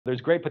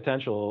there's great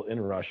potential in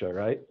Russia,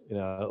 right?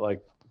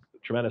 Like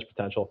tremendous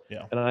potential.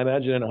 Yeah. And I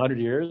imagine in 100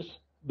 years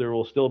there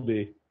will still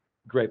be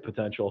great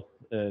potential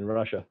in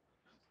Russia.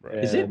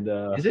 Right. And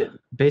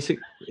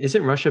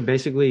Isn't Russia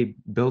basically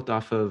built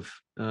off of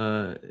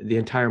the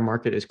entire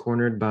market is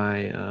cornered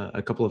by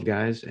a couple of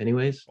guys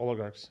anyways?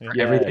 Oligarchs.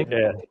 Yeah. Everything.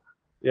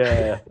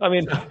 Yeah. I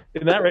mean,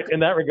 in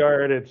that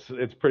regard,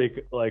 it's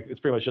pretty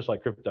much just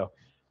like crypto.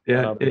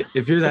 Yeah,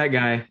 if you're that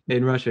guy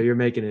in Russia, you're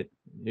making it.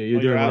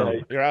 You're doing well.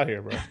 You're out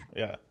here, bro.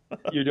 Yeah.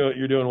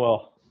 You're doing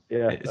well.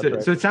 Yeah. So,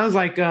 right. So it sounds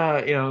like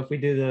if we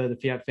do the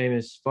Fiat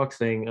famous Fox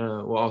thing,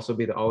 we'll also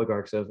be the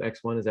oligarchs of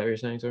X1. Is that what you're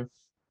saying, sir?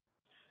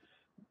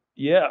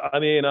 Yeah, I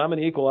mean, I'm an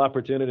equal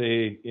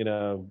opportunity,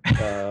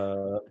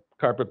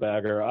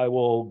 carpetbagger. I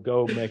will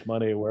go make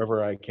money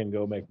wherever I can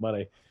go make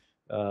money.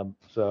 But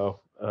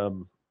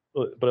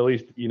at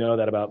least you know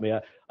that about me.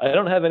 I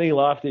don't have any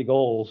lofty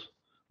goals.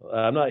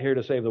 I'm not here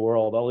to save the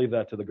world. I'll leave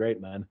that to the great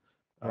men.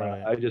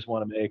 Right. I just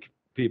want to make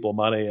people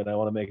money, and I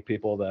want to make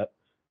people that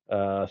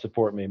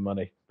support me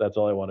money. That's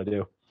all I want to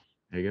do.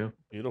 There you go.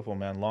 Beautiful,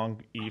 man.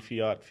 Long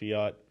Fiat,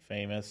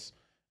 famous,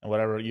 and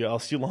whatever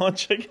else you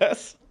launch, I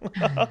guess.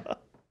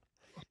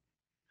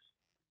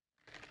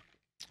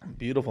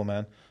 Beautiful,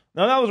 man.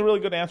 No, that was a really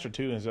good answer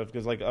too, and stuff.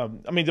 Because, I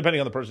mean, depending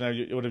on the person,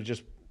 it would have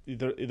just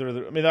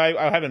either. I mean,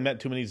 I haven't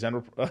met too many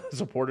Zen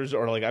supporters,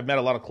 or I've met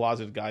a lot of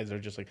closeted guys that are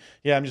just like,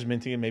 yeah, I'm just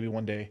minting it. Maybe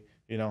one day,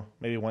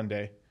 maybe one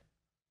day.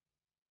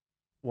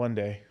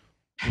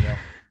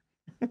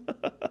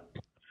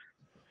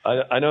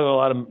 I know a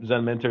lot of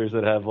Zen minters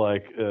that have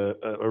like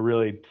a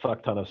really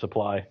fuck ton of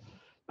supply.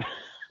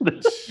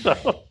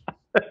 So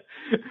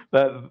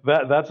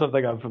that's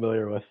something I'm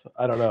familiar with.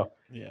 I don't know.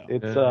 Yeah.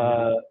 It's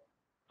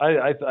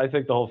I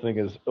think the whole thing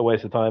is a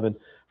waste of time. And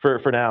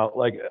for now,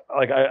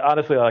 I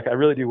honestly, I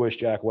really do wish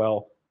Jack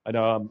well. I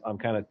know I'm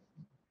kind of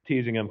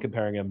teasing him,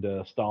 comparing him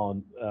to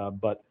Stalin,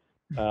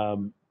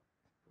 and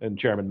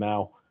Chairman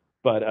Mao,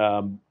 but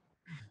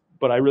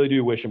I really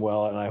do wish him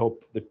well, and I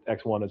hope the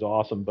X1 is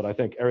awesome. But I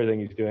think everything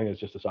he's doing is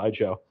just a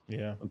sideshow.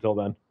 Yeah. Until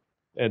then,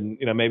 and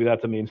maybe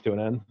that's a means to an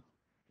end.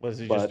 Was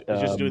he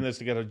just doing this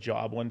to get a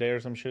job one day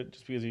or some shit?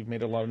 Just because he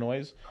made a lot of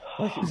noise?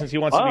 Since he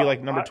wants to be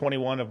like number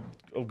 21 of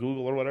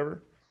Google or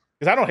whatever.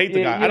 Because I don't hate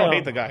the guy. I don't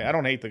hate the guy. I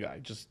don't hate the guy.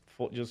 Just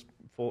full.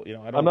 I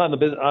don't. I'm not in the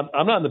business.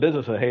 I'm not in the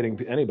business of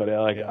hating anybody.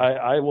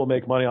 I will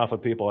make money off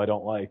of people I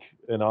don't like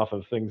and off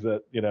of things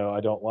that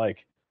I don't like.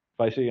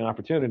 If I see an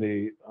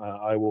opportunity,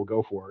 I will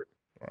go for it.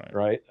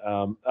 Right.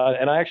 And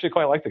I actually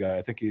quite like the guy.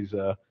 I think he's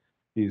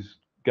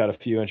got a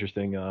few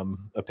interesting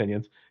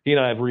opinions. He and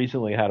I have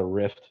recently had a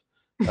rift.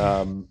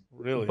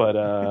 Really? But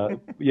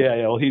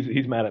yeah. Well,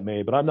 he's mad at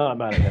me, but I'm not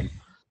mad at him.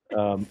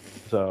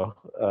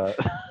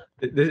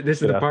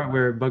 This is the part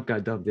where Buck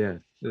got dubbed. Yeah.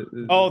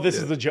 Oh, this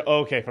is the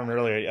okay from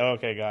earlier.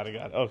 Okay, got it.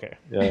 Okay.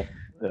 Yeah.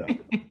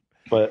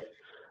 But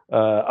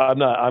I'm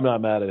not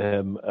mad at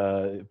him.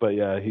 But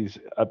yeah, he's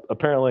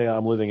apparently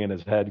I'm living in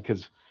his head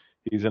because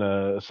he's in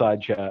a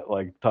side chat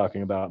like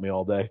talking about me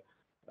all day.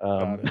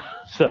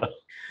 So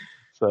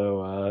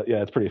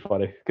yeah, it's pretty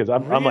funny because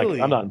I'm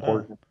not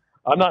important.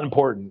 I'm not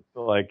important.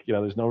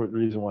 There's no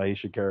reason why he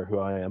should care who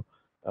I am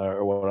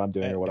or what I'm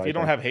doing or what I. If you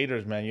don't have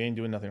haters, man, you ain't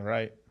doing nothing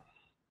right.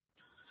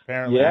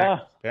 Apparently, yeah.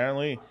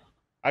 Apparently,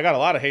 I got a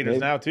lot of haters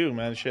now too,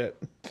 man.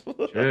 Shit.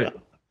 Yeah.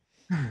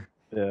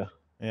 Yeah.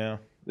 Yeah.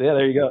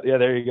 There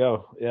you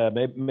go. Yeah.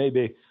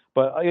 Maybe.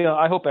 But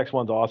I hope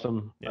X1's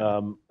awesome. Yeah.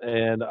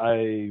 And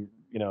I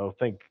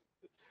think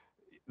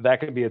that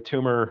could be a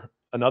tumor,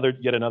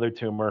 yet another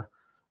tumor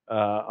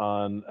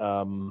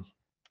on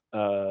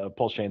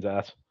Pulse Chain's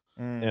ass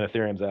and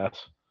Ethereum's ass.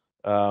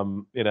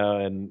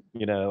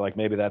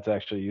 Maybe that's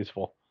actually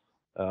useful.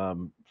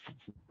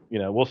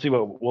 We'll see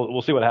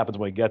what happens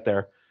when we get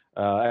there.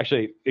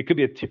 Actually, it could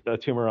be a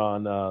tumor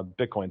on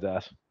Bitcoin's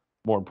ass.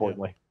 More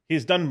importantly,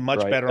 he's done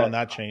much better on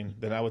that chain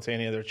than I would say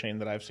any other chain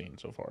that I've seen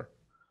so far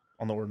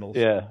on the ordinals.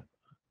 Yeah.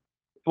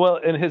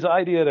 Well, and his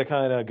idea to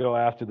kind of go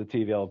after the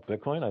TVL of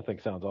Bitcoin, I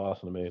think sounds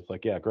awesome to me. It's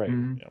like, yeah, great.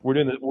 Mm-hmm.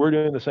 Yeah. We're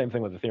doing the same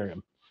thing with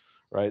Ethereum,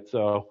 right?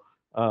 So,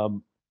 I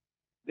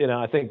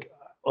think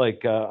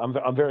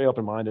I'm very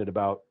open minded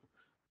about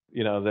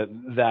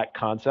that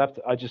concept.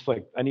 I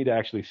need to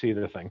actually see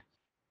the thing.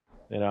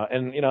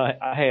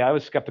 I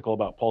was skeptical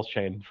about Pulse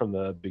Chain from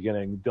the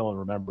beginning. Dylan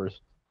remembers,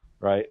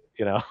 right?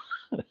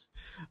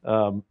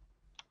 I'm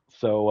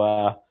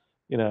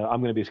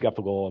going to be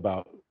skeptical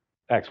about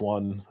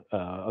X1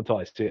 until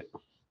I see it.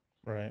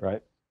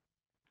 Right.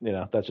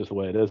 That's just the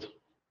way it is.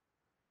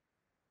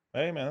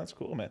 Hey man, that's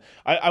cool, man.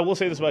 I will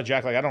say this about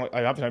Jack.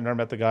 I've never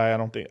met the guy. I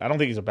don't think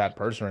he's a bad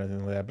person or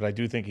anything like that. But I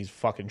do think he's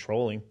fucking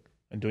trolling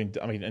and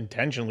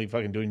intentionally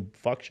fucking doing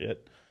fuck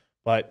shit.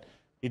 But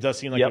he does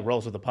seem like he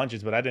rolls with the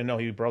punches, but I didn't know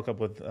he broke up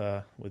with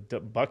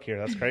Buck here.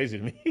 That's crazy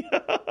to me.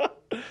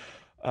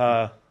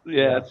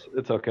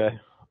 It's okay.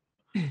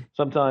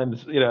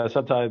 Sometimes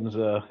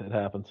it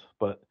happens,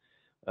 but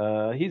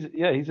he's an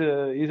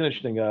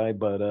interesting guy.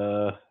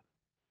 But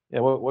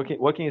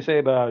what can you say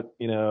about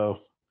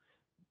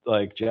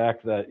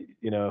Jack that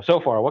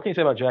so far? What can you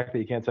say about Jack that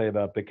you can't say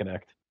about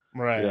BitConnect?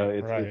 Right. You know,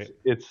 Right.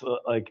 it's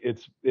like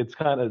it's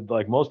kind of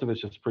like most of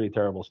it's just pretty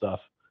terrible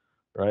stuff,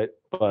 right?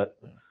 But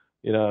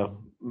you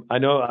know, I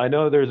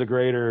know there's a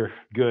greater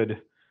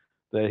good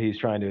that he's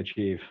trying to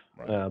achieve,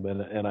 Right.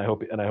 and I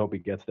hope he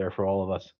gets there for all of us.